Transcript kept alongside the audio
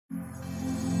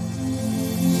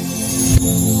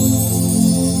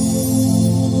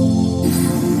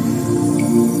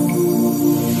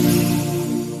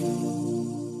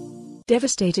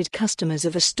Devastated customers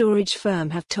of a storage firm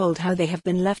have told how they have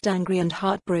been left angry and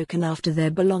heartbroken after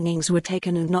their belongings were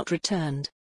taken and not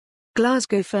returned.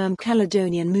 Glasgow firm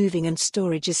Caledonian Moving and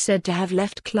Storage is said to have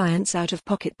left clients out of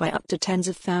pocket by up to tens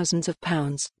of thousands of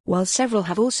pounds, while several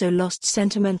have also lost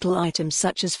sentimental items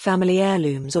such as family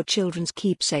heirlooms or children's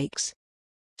keepsakes.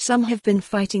 Some have been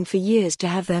fighting for years to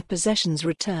have their possessions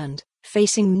returned,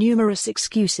 facing numerous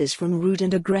excuses from rude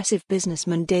and aggressive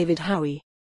businessman David Howie.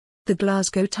 The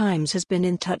Glasgow Times has been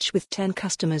in touch with 10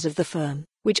 customers of the firm,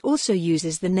 which also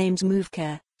uses the names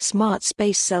Movecare, Smart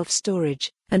Space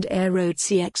Self-Storage, and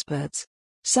heirlooms experts.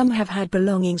 Some have had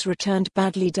belongings returned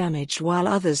badly damaged while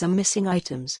others are missing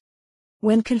items.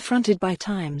 When confronted by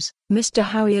Times, Mr.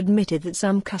 Howie admitted that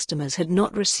some customers had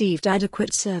not received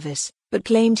adequate service, but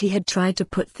claimed he had tried to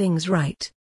put things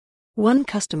right. One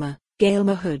customer, Gail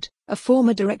Mahood, a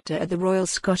former director at the Royal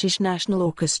Scottish National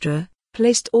Orchestra,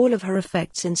 placed all of her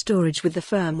effects in storage with the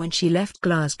firm when she left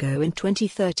Glasgow in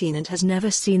 2013 and has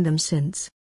never seen them since.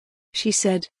 She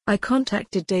said, "I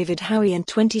contacted David Howie in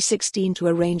 2016 to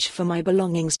arrange for my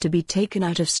belongings to be taken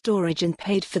out of storage and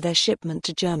paid for their shipment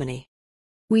to Germany.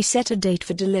 We set a date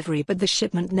for delivery but the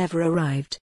shipment never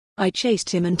arrived. I chased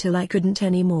him until I couldn't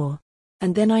anymore.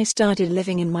 And then I started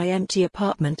living in my empty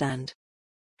apartment and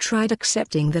tried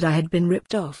accepting that I had been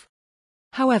ripped off.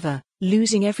 However,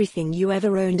 losing everything you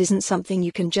ever owned isn't something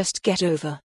you can just get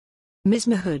over." Ms.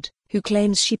 Mahood, who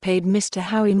claims she paid Mr.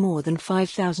 Howie more than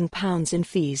 £5,000 in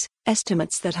fees,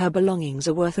 estimates that her belongings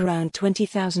are worth around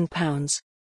 £20,000.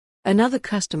 Another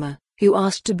customer, who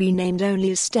asked to be named only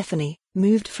as Stephanie,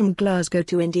 moved from Glasgow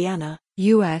to Indiana,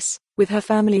 US, with her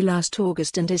family last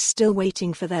August and is still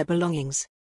waiting for their belongings.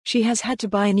 She has had to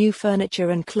buy new furniture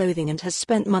and clothing and has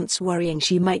spent months worrying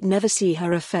she might never see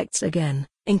her effects again,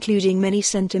 including many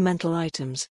sentimental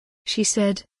items. She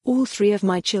said, "All 3 of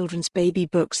my children's baby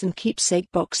books and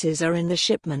keepsake boxes are in the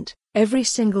shipment, every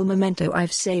single memento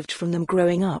I've saved from them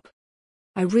growing up.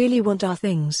 I really want our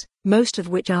things, most of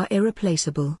which are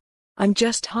irreplaceable. I'm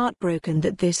just heartbroken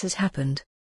that this has happened."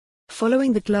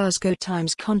 Following the Glasgow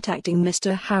Times contacting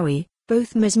Mr. Howie,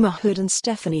 both Ms. Mahood and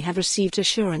Stephanie have received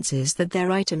assurances that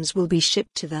their items will be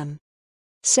shipped to them.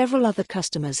 Several other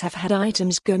customers have had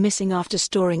items go missing after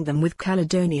storing them with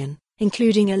Caledonian,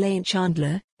 including Elaine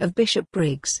Chandler, of Bishop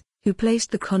Briggs, who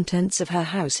placed the contents of her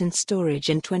house in storage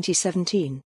in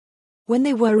 2017. When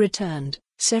they were returned,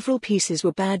 several pieces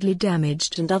were badly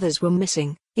damaged and others were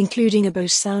missing, including a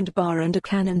Bose soundbar and a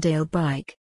Cannondale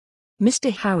bike.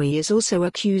 Mr. Howie is also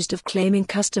accused of claiming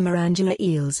customer Angela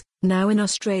Eales, now in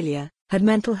Australia, had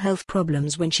mental health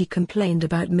problems when she complained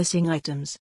about missing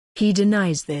items. He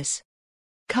denies this.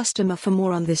 For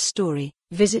more on this story,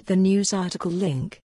 visit the news article link.